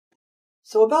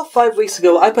So about 5 weeks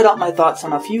ago, I put out my thoughts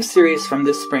on a few series from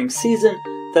this spring season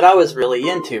that I was really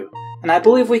into, and I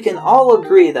believe we can all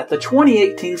agree that the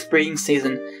 2018 spring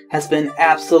season has been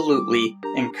absolutely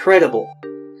incredible.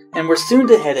 And we're soon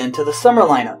to head into the summer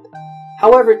lineup.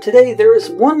 However, today there is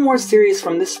one more series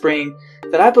from this spring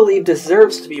that I believe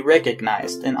deserves to be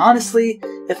recognized, and honestly,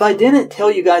 if I didn't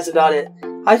tell you guys about it,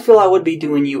 I feel I would be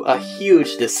doing you a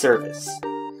huge disservice.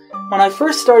 When I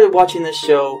first started watching this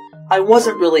show, I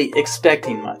wasn't really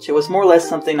expecting much. It was more or less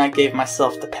something I gave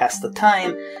myself to pass the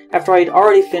time after I'd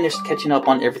already finished catching up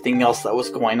on everything else that was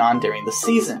going on during the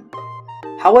season.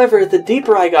 However, the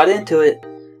deeper I got into it,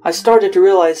 I started to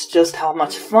realize just how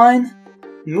much fun,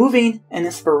 moving, and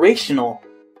inspirational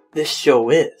this show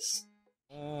is.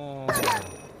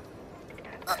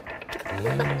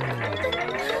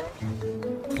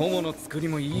 友の作り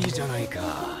もいいじゃないか。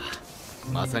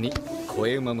まさに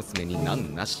声馬娘にな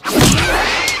んなし。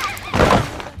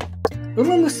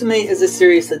 Uma Musume is a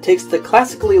series that takes the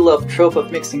classically loved trope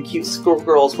of mixing cute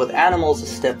schoolgirls with animals a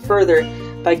step further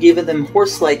by giving them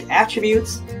horse-like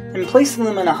attributes and placing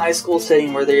them in a high school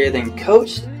setting where they are then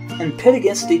coached and pit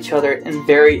against each other in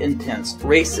very intense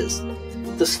races.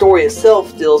 The story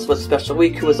itself deals with Special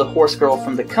Week, who is a horse girl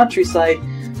from the countryside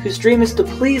whose dream is to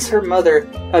please her mother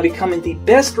by becoming the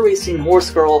best racing horse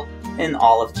girl in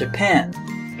all of Japan.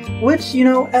 Which,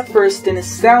 at first didn't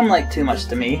sound like too much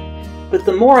to me, but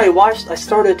the more I watched, I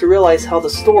started to realize how the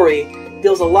story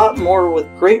deals a lot more with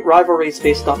great rivalries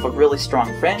based off of really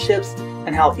strong friendships,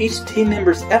 and how each team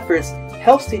member's efforts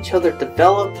helps each other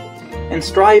develop and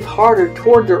strive harder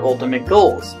toward their ultimate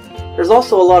goals. There's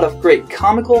also a lot of great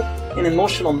comical and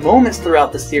emotional moments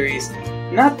throughout the series,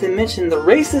 not to mention the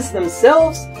races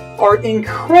themselves are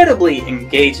incredibly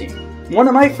engaging. One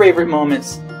of my favorite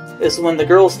moments is when the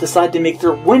girls decide to make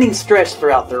their winning stretch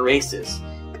throughout their races,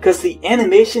 because the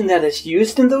animation that is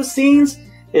used in those scenes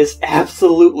is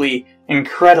absolutely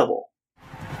incredible.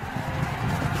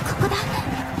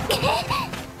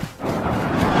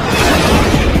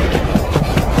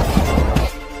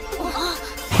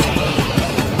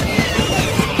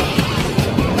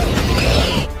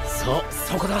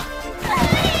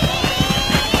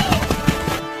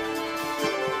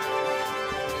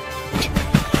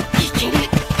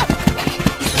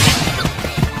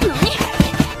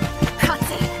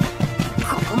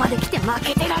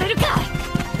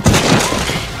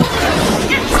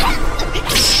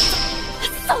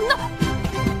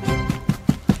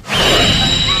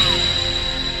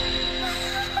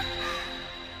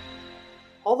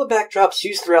 All the backdrops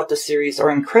used throughout the series are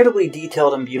incredibly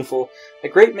detailed and beautiful. A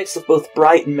great mix of both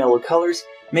bright and mellow colors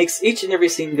makes each and every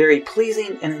scene very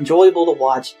pleasing and enjoyable to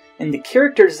watch, and the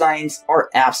character designs are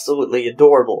absolutely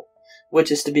adorable,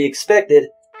 which is to be expected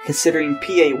considering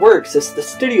PA Works is the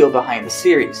studio behind the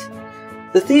series.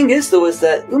 The thing is though is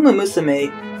that Uma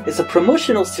Musume is a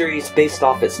promotional series based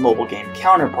off its mobile game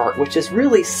counterpart, which is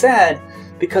really sad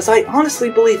because I honestly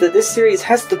believe that this series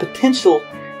has the potential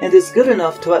and is good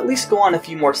enough to at least go on a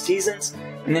few more seasons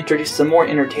and introduce some more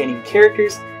entertaining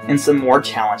characters and some more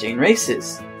challenging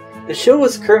races. The show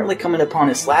is currently coming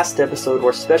upon its last episode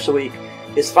where Special Week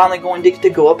is finally going to get to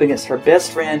go up against her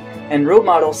best friend and role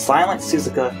model Silent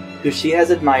Suzuka, who she has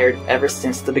admired ever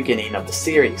since the beginning of the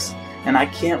series. And I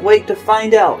can't wait to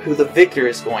find out who the victor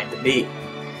is going to be.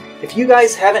 If you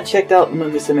guys haven't checked out Uma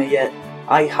Musume yet,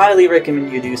 I highly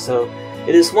recommend you do so.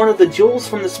 It is one of the jewels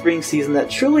from the spring season that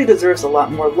truly deserves a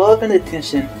lot more love and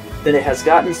attention than it has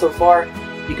gotten so far.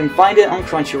 You can find it on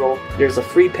Crunchyroll. There's a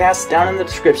free pass down in the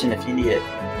description if you need it.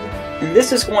 And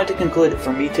this is going to conclude it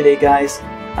for me today, guys.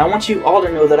 I want you all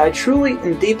to know that I truly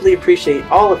and deeply appreciate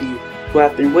all of you who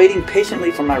have been waiting patiently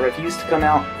for my reviews to come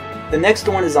out. The next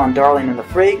one is on Darling in the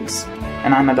Franxx,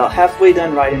 and I'm about halfway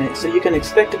done writing it, so you can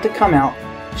expect it to come out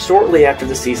shortly after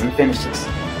the season finishes.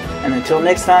 And until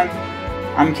next time,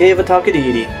 I'm Keiva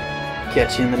Takadiidi.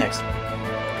 Catch you in the next one.